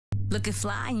Looking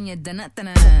fly in your donuts.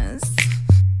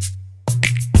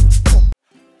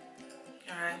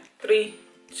 Alright, 3,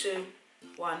 2,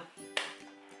 1.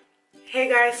 Hey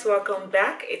guys, welcome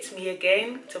back. It's me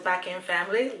again, MsTopa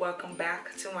family. Welcome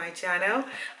back to my channel,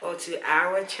 or to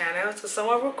our channel. So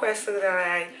someone requested that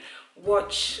I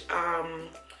watch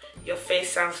Your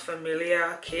Face Sounds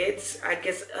Familiar Kids. I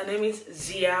guess her name is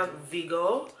Xia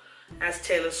Vigor as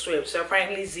Taylor Swift. So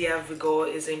apparently Xia Vigor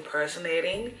is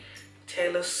impersonating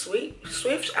Taylor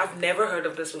Swift. I've never heard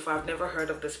of this before. I've never heard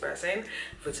of this person.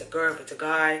 If it's a girl, if it's a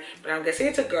guy, but I'm guessing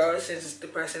it's a girl since the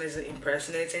person is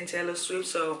impersonating Taylor Swift.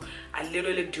 So I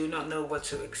literally do not know what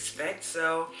to expect.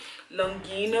 So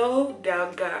Longino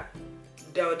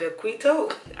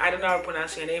Deldequito, I don't know how to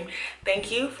pronounce your name.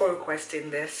 Thank you for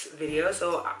requesting this video.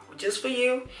 So just for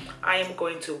you, I am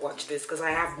going to watch this because I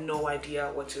have no idea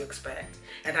what to expect,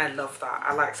 and I love that.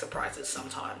 I like surprises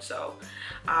sometimes. So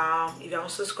if you haven't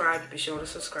subscribed, be sure to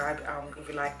subscribe. If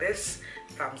you like this,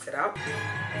 thumbs it up.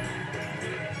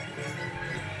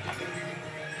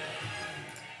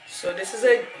 So this is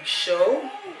a show.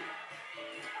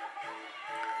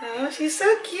 Oh, she's so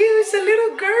cute. It's a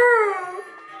little girl.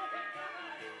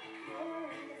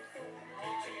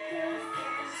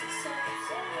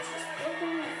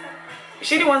 Is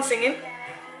she the one singing?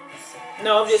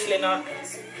 No, obviously not.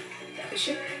 Is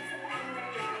she?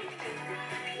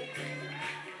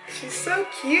 She's so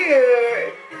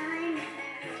cute.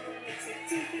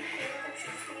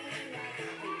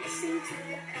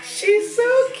 She's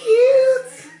so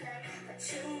cute.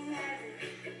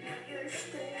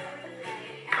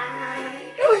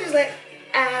 Oh, she's like,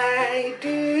 I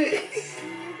do.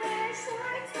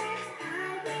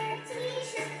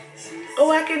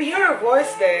 Oh, I can hear her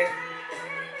voice there.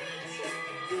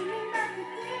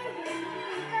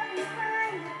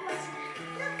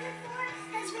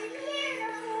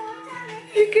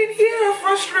 You can hear her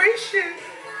frustration.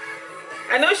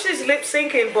 I know she's lip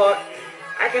syncing, but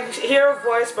I can hear her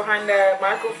voice behind the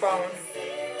microphone.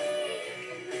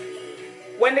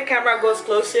 When the camera goes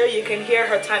closer, you can hear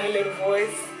her tiny little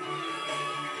voice.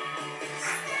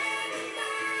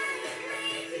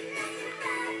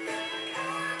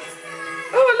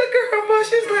 Oh, look at her voice.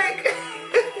 She's like,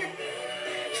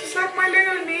 she's like my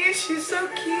little niece. She's so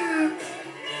cute.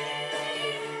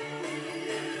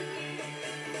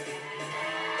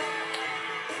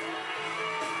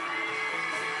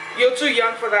 You're too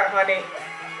young for that, honey.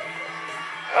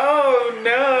 Oh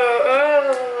no.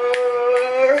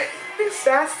 Oh,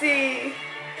 sassy.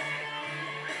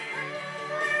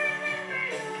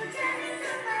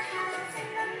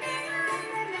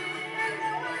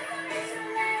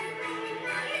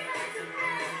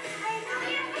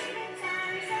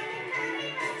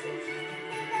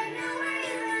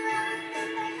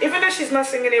 Even though she's not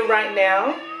singing it right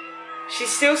now, she's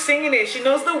still singing it. She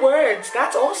knows the words.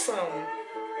 That's awesome.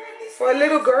 For a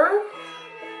little girl.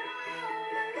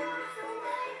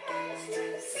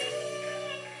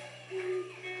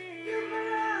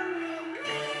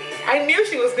 I knew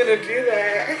she was gonna do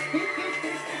that.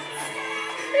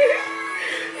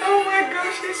 Oh my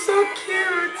gosh, she's so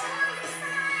cute.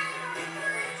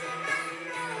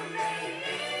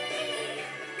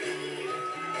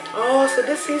 Oh, so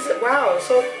this is, wow,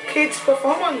 so kids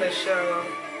perform on this show.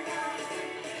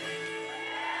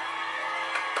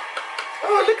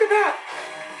 Oh, look at that.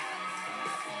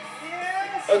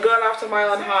 Yes. A girl after my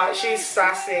own heart. She's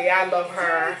sassy. I love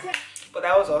her. But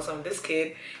that was awesome. This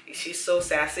kid, she's so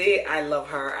sassy. I love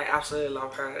her. I absolutely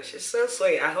love her. She's so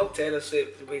sweet. I hope Taylor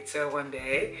Swift meets her one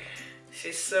day.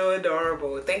 She's so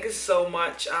adorable. Thank you so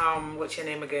much. What's your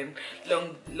name again?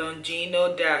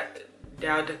 Longino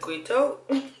Deldequito.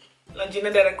 Longino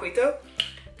Deldequito.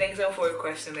 Thanks so much for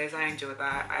requesting this. I enjoyed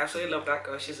that. I absolutely love that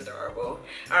girl. She's adorable.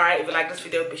 Alright, if you like this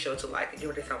video, be sure to like it, give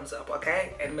it a thumbs up,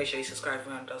 okay? And make sure you subscribe if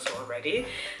you haven't done so already.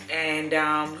 And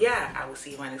yeah, I will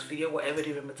see you in my next video. Whatever,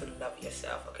 remember to love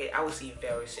yourself, okay? I will see you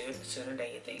very soon, sooner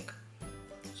than you think.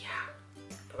 Yeah.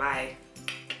 Bye-bye.